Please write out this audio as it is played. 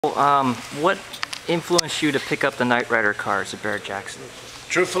What influenced you to pick up the Knight Rider cars at Barrett Jackson?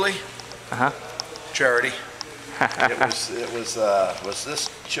 Truthfully, Uh-huh. charity. it was this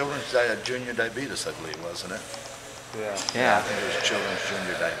children's junior diabetes, I believe, wasn't it? Yeah. I think it was children's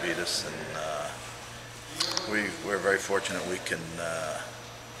junior diabetes, and we're very fortunate we can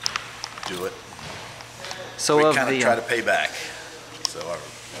do it. So we of kind of the try to pay back. So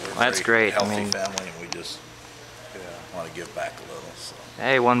we're that's a great. healthy I mean, family, and we just want to give back a little. So.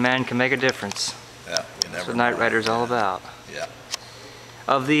 hey, one man can make a difference. Yeah, That's what Knight Rider's all about. Yeah.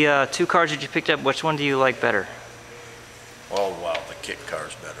 Of the two cars that you picked up, which one do you like better? Oh, wow, the KITT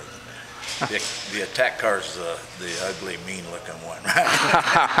car's better than the attack car's the ugly, mean-looking one,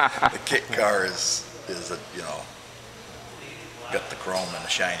 right? The KITT car is a, you know, got the chrome and the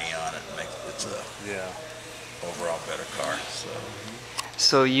shiny on it. It's a overall better car.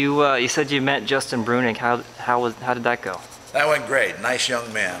 So you said you met Justin Brunig. How did that go? That went great. Nice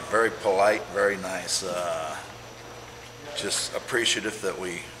young man. Very polite. Very nice. Just appreciative that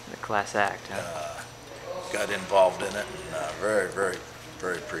we The class act. Huh? got involved in it, and very, very,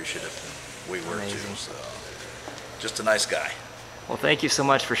 very appreciative. We were too. So, just a nice guy. Well, thank you so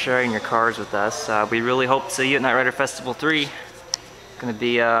much for sharing your cars with us. We really hope to see you at Knight Rider Festival 3. It's going to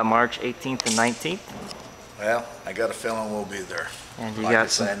be March 18th and 19th. Well, I got a feeling we'll be there. And you like got I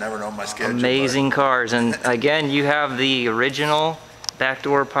say, I never know my schedule. amazing cars. And again, you have the original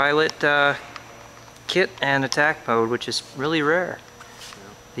backdoor pilot kit and attack mode, which is really rare.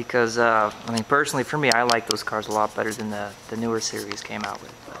 Because, I mean, personally for me, I like those cars a lot better than the newer series came out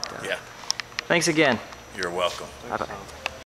with. But, yeah. Thanks again. You're welcome. Bye-bye.